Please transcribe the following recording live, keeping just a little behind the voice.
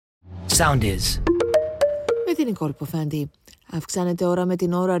Soundis. Με την Νικόλ Ποφέντη. Αυξάνεται ώρα με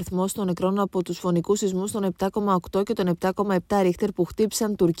την ώρα ο αριθμός των νεκρών από τους φωνικούς σεισμούς των 7,8 και των 7,7 ρίχτερ που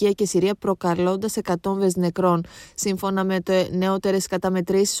χτύπησαν Τουρκία και Συρία, προκαλώντας εκατόμβες νεκρών. Σύμφωνα με νεότερες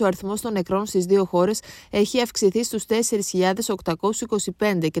καταμετρήσεις, ο αριθμός των νεκρών στις δύο χώρες έχει αυξηθεί στους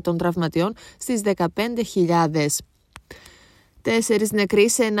 4.825 και των τραυματιών στις 15.000. 4 νεκροί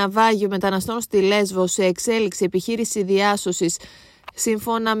σε ναυάγιο μεταναστών στη Λέσβο, σε εξέλιξη επιχείρηση διάσωσης.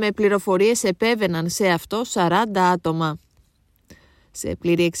 Σύμφωνα με πληροφορίες, επέβαιναν σε αυτό 40 άτομα. Σε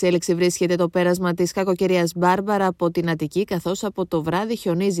πλήρη εξέλιξη βρίσκεται το πέρασμα της κακοκαιρίας Μπάρμπαρα από την Αττική, καθώς από το βράδυ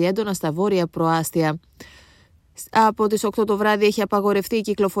χιονίζει έντονα στα βόρεια προάστια. Από τις 8 το βράδυ έχει απαγορευτεί η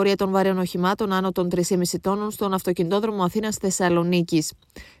κυκλοφορία των βαρέων οχημάτων άνω των 3,5 τόνων στον αυτοκινητόδρομο Αθήνας-Θεσσαλονίκης.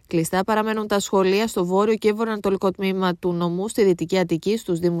 Κλειστά παραμένουν τα σχολεία στο βόρειο και βορειοανατολικό τμήμα του νομού, στη Δυτική Αττική,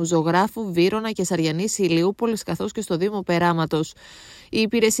 στους δήμους Ζωγράφου, Βύρωνα και Σαριανής Ηλιούπολης, καθώς και στο Δήμο Περάματος. Οι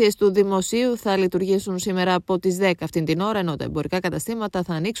υπηρεσίες του Δημοσίου θα λειτουργήσουν σήμερα από τις 10 αυτήν την ώρα, ενώ τα εμπορικά καταστήματα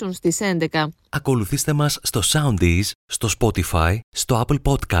θα ανοίξουν στις 11. Ακολουθήστε μας στο Soundis, στο Spotify, στο Apple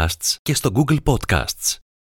Podcasts και στο Google Podcasts.